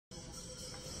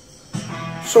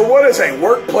So what is a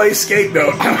workplace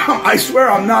scapegoat? I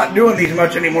swear I'm not doing these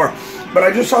much anymore, but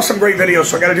I just saw some great videos,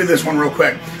 so I got to do this one real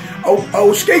quick.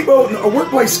 A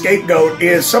workplace scapegoat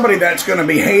is somebody that's going to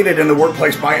be hated in the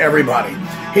workplace by everybody.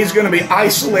 He's going to be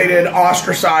isolated,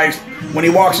 ostracized. When he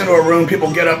walks into a room,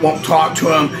 people get up, won't talk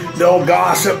to him. They'll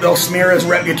gossip, they'll smear his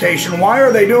reputation. Why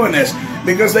are they doing this?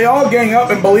 Because they all gang up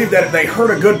and believe that if they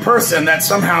hurt a good person, that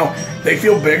somehow they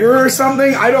feel bigger or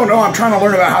something. I don't know. I'm trying to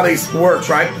learn about how this works,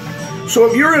 right? So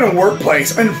if you're in a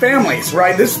workplace, and families,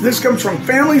 right? This comes from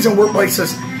families and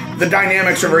workplaces. The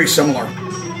dynamics are very similar.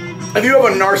 If you have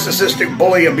a narcissistic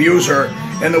bully abuser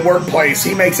in the workplace,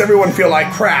 he makes everyone feel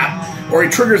like crap, or he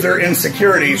triggers their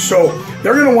insecurities. So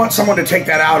they're going to want someone to take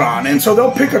that out on. And so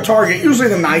they'll pick a target, usually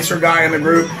the nicer guy in the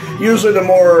group, usually the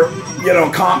more,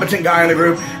 competent guy in the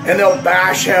group, and they'll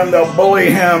bash him, they'll bully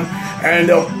him, and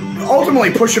they'll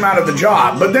ultimately push him out of the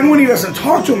job. But then when he doesn't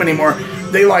talk to him anymore,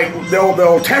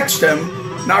 they'll text him,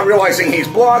 not realizing he's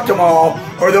blocked them all,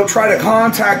 or they'll try to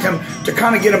contact him to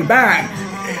kind of get him back.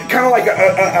 Kind of like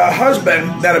a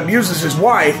husband that abuses his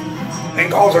wife and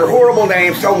calls her horrible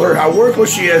names, tells her how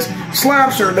worthless she is,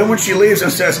 slaps her, then when she leaves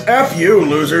and says, F you,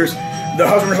 losers, the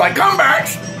husband's like, come back.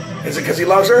 Is it because he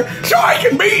loves her? So I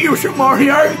can beat you some more,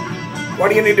 yard. Why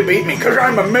do you need to beat me? Because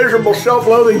I'm a miserable,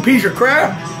 self-loathing piece of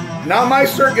crap? Not my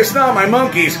circus, not my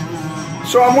monkeys.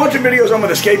 So I'm watching videos on where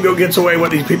the scapegoat gets away, what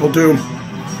these people do.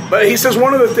 But he says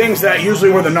one of the things that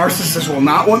usually where the narcissist will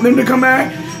not want them to come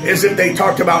back is if they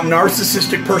talked about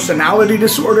narcissistic personality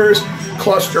disorders,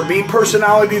 cluster B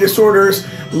personality disorders,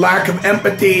 lack of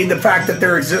empathy, the fact that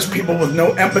there exist people with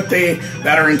no empathy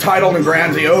that are entitled and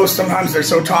grandiose. Sometimes they're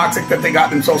so toxic that they got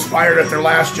themselves fired at their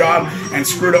last job and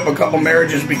screwed up a couple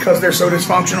marriages because they're so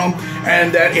dysfunctional.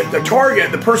 And that if the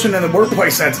target, the person in the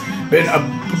workplace that's been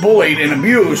bullied and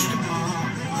abused,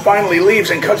 finally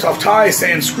leaves and cuts off ties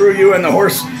saying, screw you and the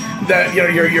horse that your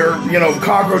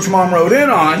cockroach mom rode in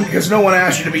on because no one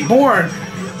asked you to be born,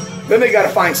 then they got to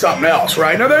find something else,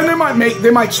 right? Now then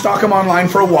they might stalk them online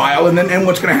for a while, and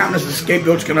what's going to happen is the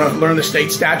scapegoat's going to learn the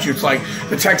state statutes like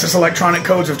the Texas Electronic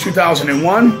Codes of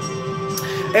 2001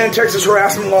 and Texas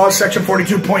Harassment Laws Section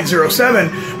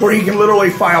 42.07, where he can literally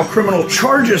file criminal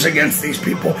charges against these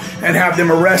people and have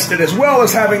them arrested, as well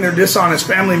as having their dishonest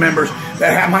family members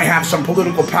that might have some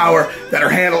political power that are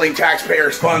handling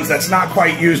taxpayers' funds that's not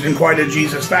quite used in quite a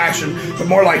Jesus fashion, but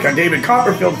more like a David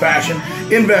Copperfield fashion,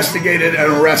 investigated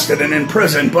and arrested and in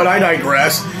prison. But I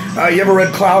digress. You ever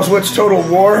read Clausewitz's Total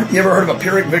War? You ever heard of a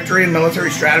Pyrrhic victory in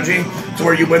military strategy? It's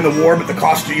where you win the war, but the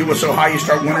cost to you was so high you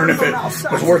start wondering if it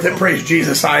was worth it. Praise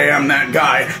Jesus, I am that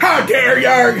guy. How dare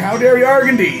yarg? How dare yarg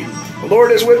indeed. The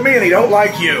Lord is with me and he don't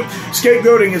like you.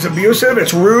 Scapegoating is abusive,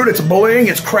 it's rude, it's bullying,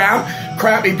 it's crap.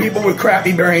 Crappy people with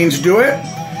crappy brains do it.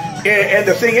 And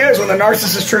the thing is, when the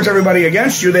narcissist turns everybody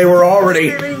against you, they were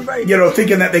already,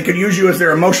 thinking that they could use you as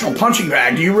their emotional punching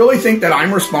bag. Do you really think that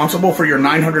I'm responsible for your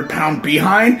 900-pound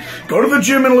behind? Go to the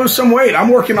gym and lose some weight. I'm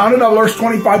working on it. I've lost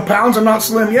 25 pounds. I'm not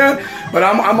slim yet, but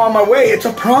I'm on my way. It's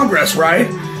a progress, right?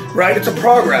 Right? It's a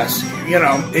progress.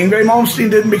 Ingvar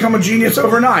Malmsteen didn't become a genius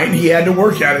overnight. He had to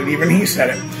work at it. Even he said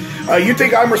it. You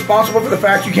think I'm responsible for the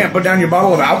fact you can't put down your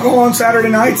bottle of alcohol on Saturday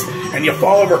nights and you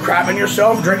fall over crapping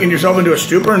yourself, drinking yourself into a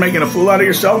stupor and making a fool out of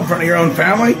yourself in front of your own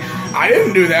family? I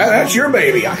didn't do that. That's your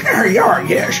baby.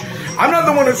 Yes. I'm not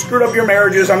the one who screwed up your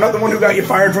marriages. I'm not the one who got you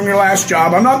fired from your last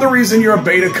job. I'm not the reason you're a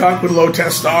beta cunt with low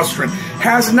testosterone.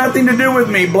 Has nothing to do with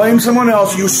me. Blame someone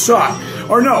else. You suck.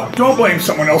 Or no, don't blame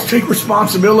someone else. Take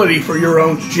responsibility for your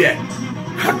own shit.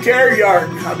 How dare yarg?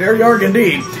 How dare yarg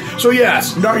indeed. So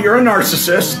yes, you're a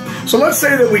narcissist. So let's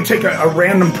say that we take a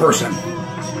random person.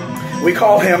 We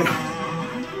call him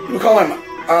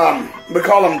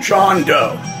John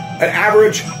Doe. An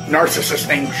average narcissist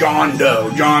named John Doe.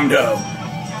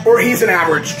 Or he's an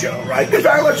average Joe, right? In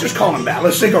fact, let's just call him that.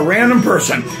 Let's take a random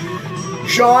person.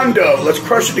 John Doe. Let's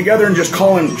crush it together and just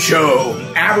call him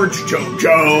Joe. Average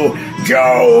Joe.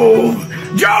 Joe.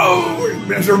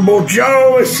 Miserable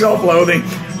Joe is self-loathing.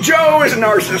 Joe is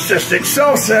narcissistic,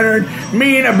 self-centered,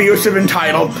 mean, abusive,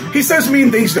 entitled. He says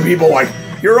mean things to people like,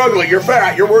 you're ugly, you're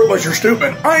fat, you're worthless, you're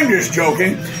stupid. I'm just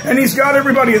joking. And he's got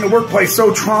everybody in the workplace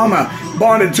so trauma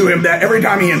bonded to him that every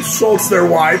time he insults their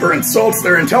wife or insults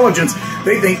their intelligence,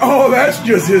 they think, oh, that's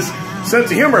just his sense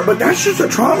of humor. But that's just a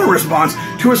trauma response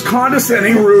to his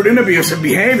condescending, rude, and abusive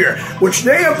behavior, which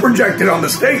they have projected on the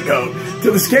scapegoat.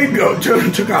 The scapegoat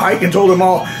took a hike and told them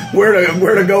all where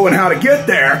to go and how to get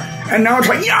there. And now it's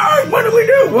like, yeah, what do we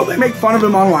do? Well, they make fun of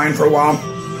him online for a while.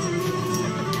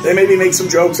 They maybe make some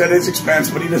jokes at his expense,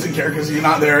 but he doesn't care because he's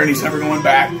not there and he's never going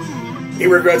back. He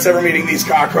regrets ever meeting these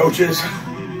cockroaches.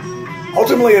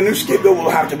 Ultimately, a new scapegoat will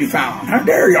have to be found. How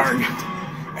dare yarg?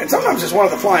 And sometimes it's one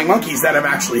of the flying monkeys that have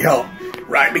actually helped,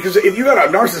 right? Because if you got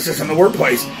a narcissist in the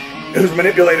workplace who's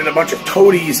manipulated a bunch of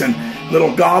toadies and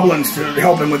little goblins to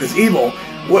help him with his evil,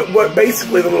 what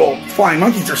basically the little flying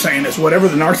monkeys are saying is whatever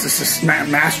the narcissist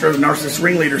master, the narcissist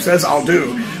ringleader says, I'll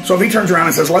do. So if he turns around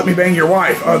and says, let me bang your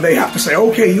wife, they have to say,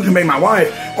 okay, you can bang my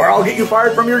wife, or I'll get you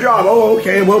fired from your job. Oh,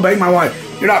 okay, we'll bang my wife.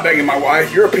 You're not banging my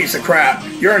wife. You're a piece of crap.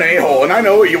 You're an a-hole, and I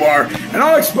know what you are. And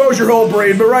I'll expose your whole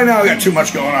brain, but right now I got too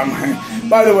much going on.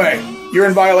 By the way, you're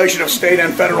in violation of state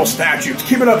and federal statutes.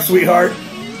 Keep it up, sweetheart.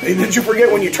 Hey, did you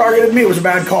forget when you targeted me? It was a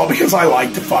bad call because I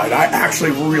like to fight. I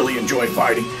actually really enjoy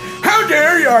fighting. How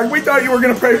dare you? We thought you were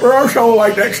going to pray for our soul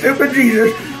like that stupid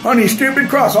Jesus on his stupid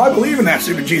cross. Oh, I believe in that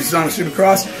stupid Jesus on a stupid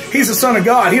cross. He's the Son of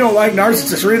God. He don't like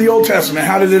narcissists. Read the Old Testament.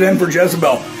 How did it end for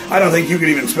Jezebel? I don't think you could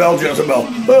even spell Jezebel.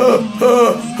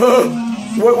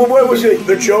 What was it?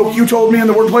 The joke you told me in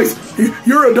the workplace?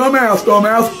 You're a dumbass,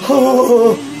 dumbass.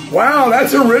 Wow,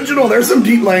 that's original. There's some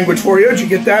deep language for you. Did you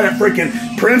get that at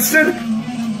freaking Princeton?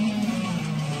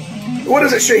 What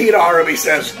is it Shahida Arabi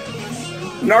says?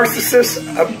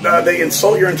 Narcissists, they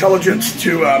insult your intelligence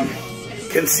to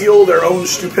conceal their own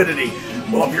stupidity.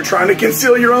 Well, if you're trying to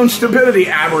conceal your own stupidity,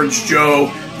 average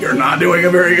Joe, you're not doing a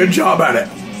very good job at it.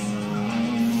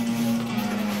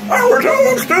 Oh, we're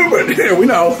so stupid. Yeah, we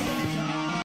know.